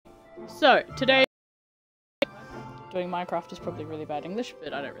So, today, doing Minecraft is probably really bad English,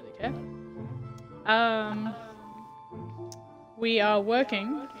 but I don't really care. We are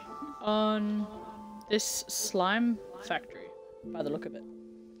working on this slime factory, by the look of it.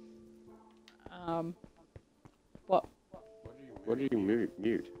 What? What do you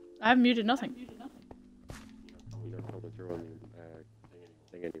mute? I haven't muted nothing. You're not coming through on the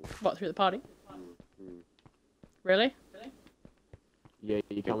thing anyway. What, through the party? Really? Yeah,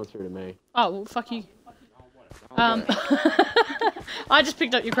 you're coming through to me. Oh, well, fuck you. I just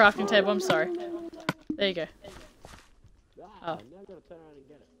picked up your crafting table, I'm sorry. There you go. Oh. Now I've got to turn around and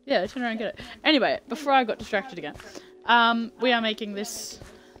get it. Yeah, turn around and get it. Anyway, before I got distracted again, we are making this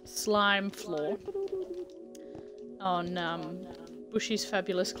slime floor on Bushy's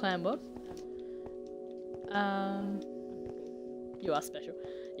fabulous clam mod. You are special.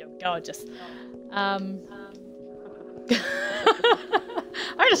 You're gorgeous.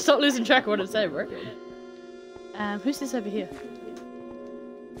 I just stopped losing track of what I'm saying, bro. Who's this over here?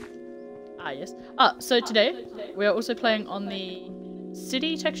 Ah, yes. So today, we are also playing on the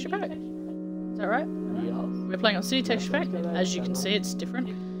city texture pack. Is that right? Yes. We're playing on city texture pack. As you can see, it's different.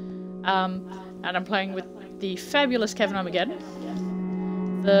 And I'm playing with the fabulous Kevin Armageddon.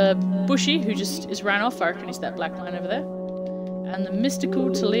 The Bushy, who just is ran off, I reckon he's that black line over there. And the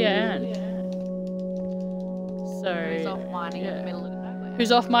mystical Talia Ann. So, who's off mining in the middle of nowhere.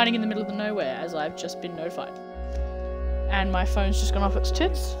 Who's off mining in the middle of the nowhere, as I've just been notified. And my phone's just gone off its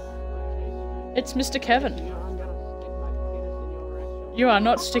tits. It's Mr. Kevin. You are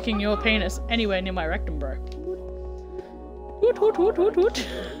not sticking your penis anywhere near my rectum, bro. Hoot hoot hoot hoot hoot.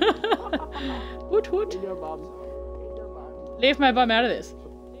 Hoot hoot. Leave my bum out of this.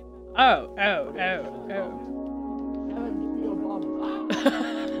 Oh, oh, oh, oh.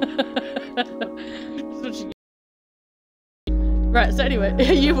 Right, so anyway,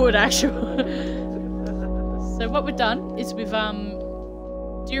 you would actually. So what we've done is we've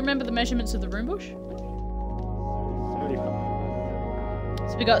do you remember the measurements of the room bush?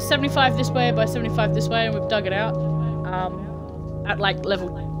 So we got 75 this way by 75 this way, and we've dug it out at like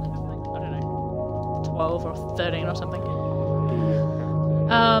level, I don't know, 12 or 13 or something.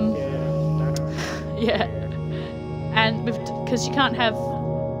 Yeah, and we've, because you can't have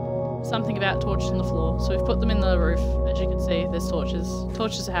something about torches on the floor, so we've put them in the roof. As you can see, there's torches.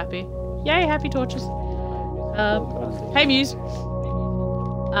 Torches are happy. Yay, happy torches. Hey Muse.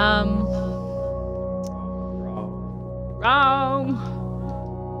 Wrong.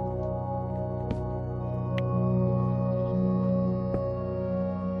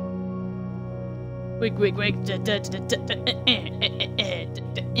 Wig wig wig.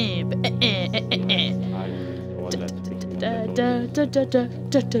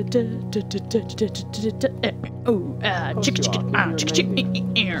 Oh, chicka chicka, chicka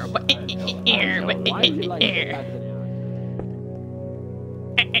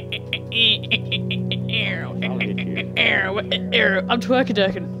I'm twerking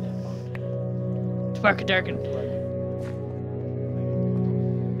Derking. Twerking Derking.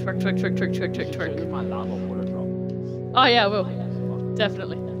 Twerk, twerk, twerk, twerk, twerk, twerk, twerk. Oh yeah, I will.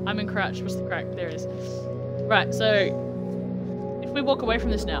 Definitely. I'm in crouch. What's the crack? There it is. Right, so if we walk away from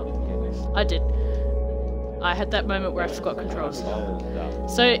this now, I did. I had that moment where I forgot controls.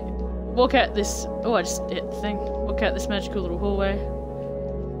 So walk out this. Oh, I just hit the thing. Walk out this magical little hallway.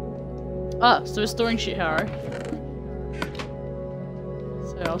 Ah, so we're storing shit, Harrow.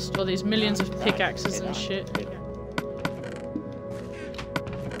 So I'll store these millions of pickaxes and shit.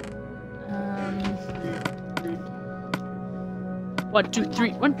 1, 2,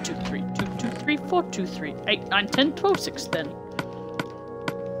 3, 1, 2, 3, 2, 2, 3, 4, 2, 3, 8, 9, 10, 12, 6 then.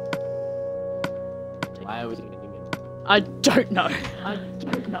 Why are we getting it? I don't know. I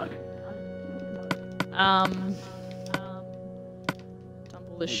don't know. Dump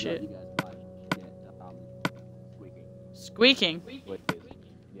all this shit. Squeaking?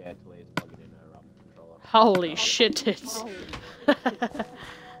 Yeah, Talia's plugging in her controller. Holy shit tits.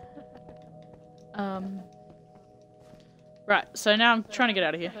 Right, so now I'm trying to get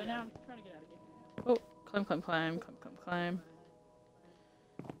out of here. Oh, climb, climb, climb, climb, climb, climb.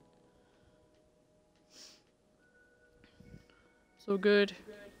 It's all good.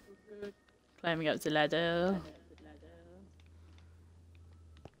 Climbing up the ladder.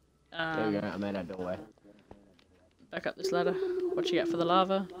 There we go, I made our doorway. Back up this ladder. Watching out for the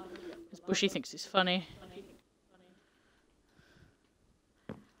lava. This Bushy thinks he's funny.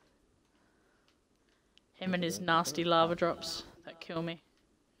 Him and his nasty lava drops that kill me.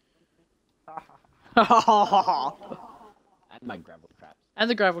 And my gravel traps. And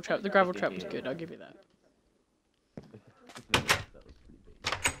the gravel trap. The gravel trap was good, I'll give you that.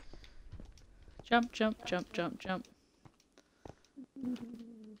 Jump, jump, jump, jump, jump.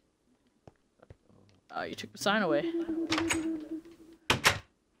 Oh, you took the sign away.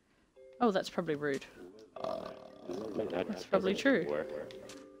 Oh, that's probably rude. That's probably true.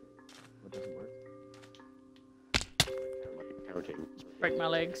 What doesn't work? Counting. Break my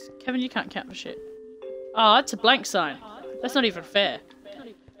legs. Kevin, you can't count for shit. Oh, that's a blank sign. That's not even fair.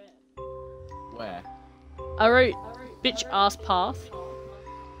 Where? I wrote bitch ass path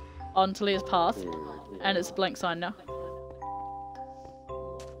on Talia's path, and it's a blank sign now.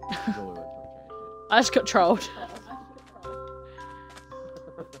 I just got trolled.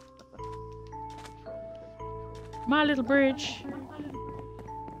 My little bridge.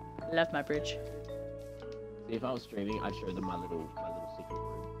 Love my bridge. See, if I was streaming, I'd show them my little secret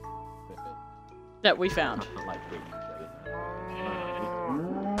room. Perfect. That we found. I like streaming, show them that.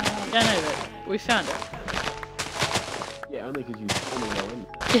 Yeah, I know that. We found it. Yeah, only because you told me to go in there.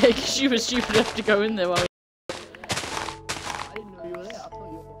 Yeah, because you were stupid enough to go in there while we... I didn't know you were there. I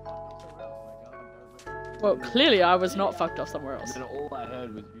thought you were fucked off somewhere else. Like, Well, clearly I was not fucked off somewhere else. and then all I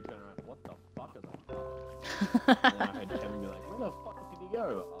heard was you turn around, what the fuck is that? And then I heard Kevin be like, where the fuck did he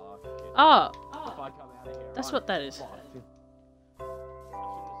go? Oh, shit. Oh, If I come out of here, that's I'm what that is. fucked.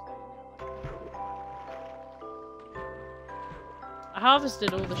 I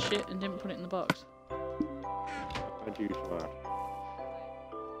harvested all the shit and didn't put it in the box. How'd you slash?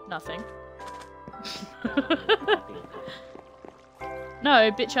 Nothing. No,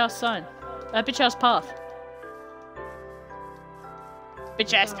 bitch ass sign. Bitch ass path.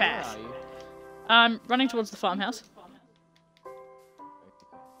 Bitch ass path. Where are you? I'm running towards the farmhouse.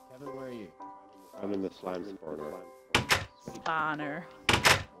 Kevin, where are you? I'm in the slime corner. Spawner.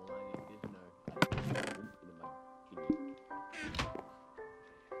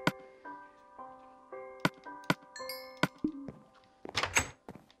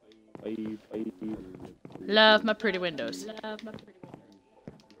 All I need is Love my pretty windows.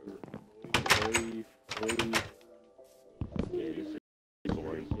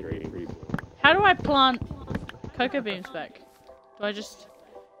 How do I plant cocoa beans back? Do I just...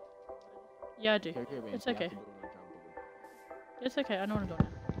 Yeah, I do. It's okay. It's okay, I know what I'm doing now.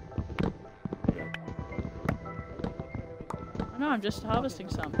 I know, I'm just harvesting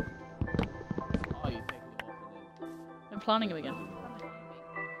some. Oh, you're taking them off and then... And planting them again.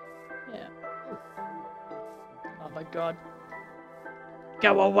 Yeah. Oh my god.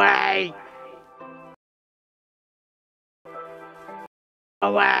 Go away!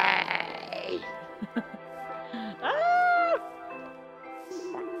 Away! Ah!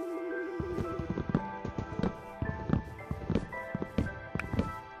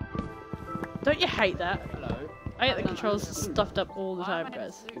 Don't you hate that? Hello. I get the controls stuffed up all the time,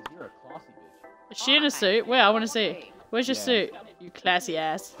 guys. Because you're a classy bitch. Is she in a suit? Where? I want to see. Where's your Yeah. suit? You classy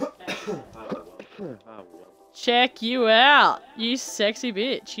ass. Check you out, you sexy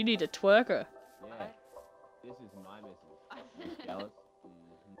bitch. You need a twerker. Yeah. This is my message. You jealous?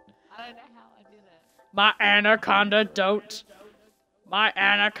 I don't know how I did it. My anaconda don't. My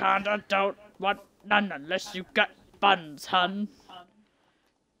anaconda don't want none unless you got buns, hun.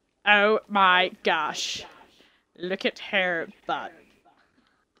 Oh my gosh. Look at her butt.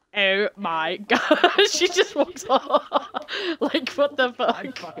 Oh my gosh. She just walks off. Like, what the I'd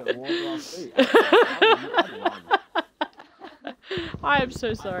fuck? fucking walk off too. I am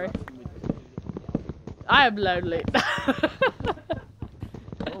so sorry. I am lonely. Oh,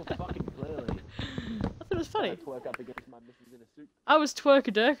 fucking clearly. I thought it was funny. I twerk up against my missus in a suit. I was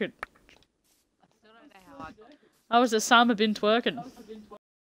twerker Derking. I still don't know how I got it. I was Osama bin twerking.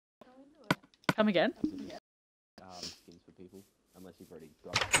 Come again? Skins for people, unless you've already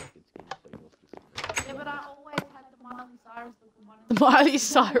got selected skins for your specific. Yeah, but I always had the Miley Cyrus look the one. The Miley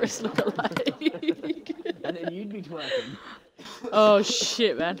Cyrus lookalike. And then you'd be twerking. Oh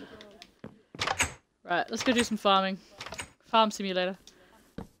shit, man. Right, let's go do some farming. Farm simulator.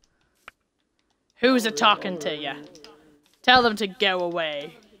 Who's a talking to ya? Tell them to go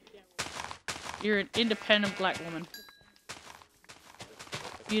away. You're an independent black woman.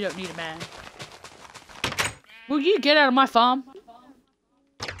 You don't need a man. Will you get out of my farm?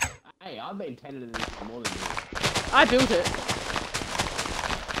 Hey, I've been tending this for more than you. I built it.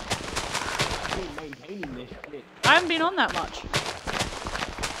 I've been maintaining this shit. I haven't been on that much.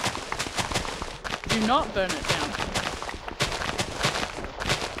 Do not burn it down.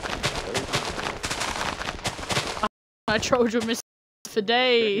 I trolled your miss for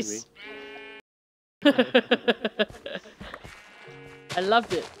days. I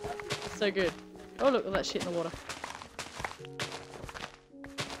loved it. So good. Oh look, all that shit in the water.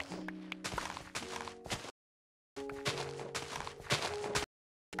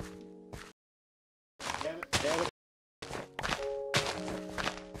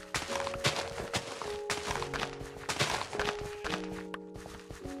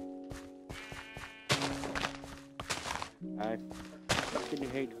 fucking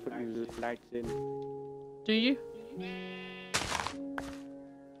hate putting the lights in. Do you?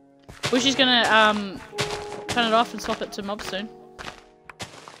 Bushy's gonna turn it off and swap it to mob soon.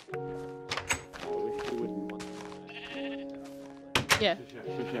 I wish you wouldn't want Yeah.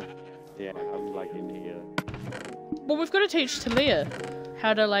 Yeah, I'm like in here. Well, we've got to teach Talia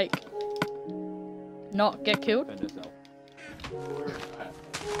how to like not get killed. Defend herself.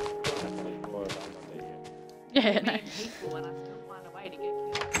 Yeah, no. People when I still find a way to get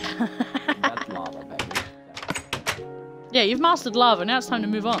killed. That's lava, baby. Yeah, you've mastered lava. Now it's time to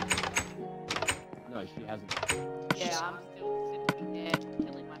move on. No, she hasn't. Yeah, I'm still sitting there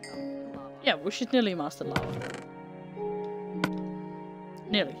killing myself with lava. Yeah, well, she's nearly mastered lava.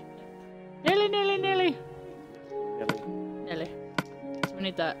 Nearly. Nearly. So we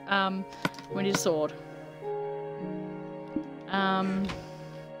need that. We need a sword.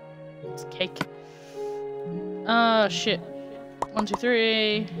 It's cake. Shit. 1, 2,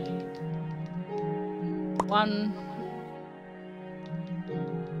 3. 1.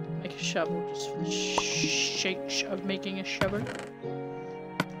 Make a shovel just for the sake of making a shovel.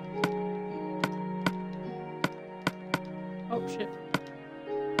 Oh shit.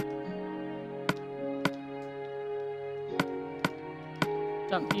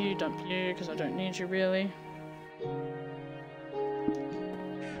 Dump you, because I don't need you really.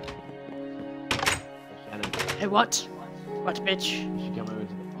 Shenanigans. Hey, what? What, bitch? You should come over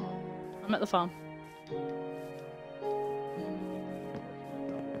to the farm. I'm at the farm.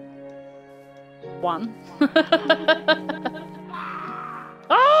 One.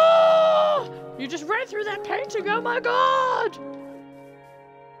 Oh! You just ran through that painting, oh my god!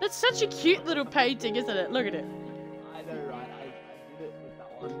 That's such a cute little painting, isn't it? Look at it. I know, right? I did it with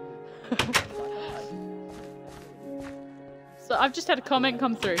that one. So I've just had a comment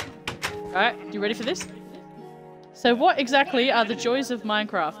come through. Alright, you ready for this? So what exactly are the joys of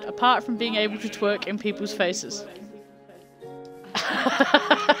Minecraft, apart from being able to twerk in people's faces?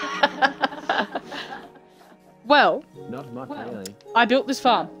 Well, Not much, really. I built this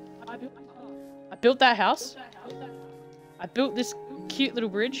farm. I built that house. I built this cute little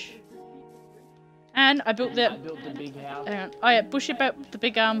bridge. And I built I that... built the big house. Oh yeah, Bushy built the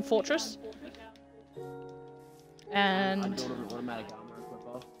big fortress. I And built an automatic armor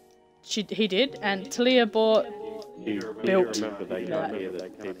equipper. he did. And Talia bought... Built. Remember they can't hear this. They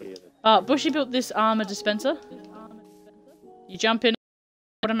can't hear this. Bushy built this armor dispenser. You jump in,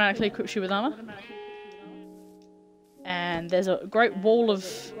 automatically equips you with armor. And there's a great wall of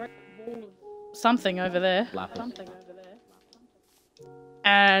something over there. Lapis.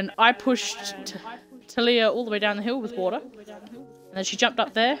 And I pushed Talia all the way down the hill with water. And then she jumped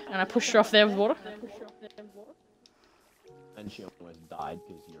up there, and I pushed her off there with water. And she almost died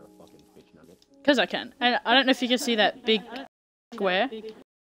because you're a fucking bitch nugget. Because I can. And I don't know if you can see that big square.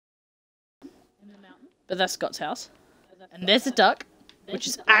 But that's Scott's house. And there's a duck, which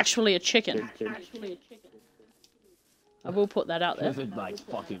is actually a chicken. I will put that out there. Because it likes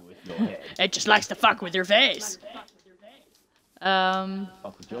fucking with your head. It just likes to fuck with your face.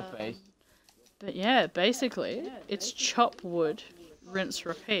 Fuck with your face. But yeah, basically, it's chop wood, rinse,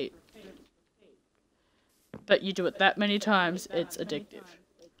 repeat. But you do it that many times, it's addictive.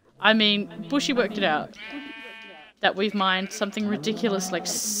 I mean, Bushy worked it out. That we've mined something ridiculous, like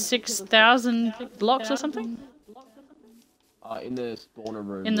 6,000 blocks or something? In the spawner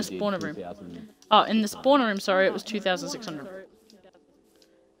room. In the we did spawner room. 2,000. Oh, in the spawner room, sorry, it was 2,600.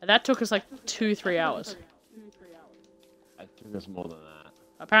 That took us like 2-3 hours. It took us more than that.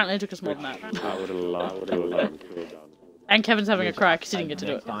 Apparently it took us more than that. I would have loved to have done. And Kevin's having a cry because he didn't get to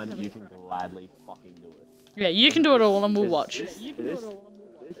do Next it. time you can gladly fucking do it. Yeah, you can do it all and we'll watch. Is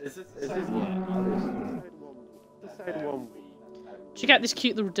this the same one we Check out this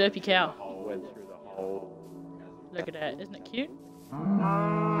cute little derpy cow. went through the whole... Look at it, isn't it cute?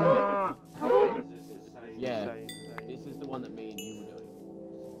 Yeah, this is the one that me and you were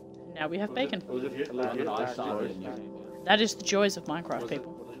doing. Now we have bacon. Was it The one that I started and you came down. That is the joys of Minecraft,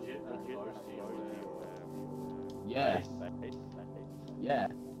 people. Yeah. Yeah.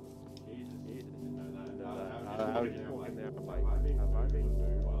 I was just walking there, I'm like, have I been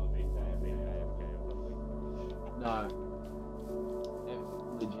moved? AFK or something? No. It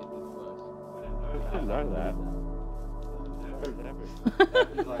legit was worse. I didn't know that. That was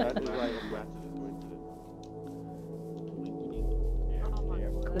like a massive coincidence. Oh my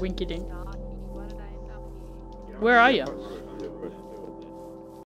god. Winky dink. Darky, why did I end up here? Where are you?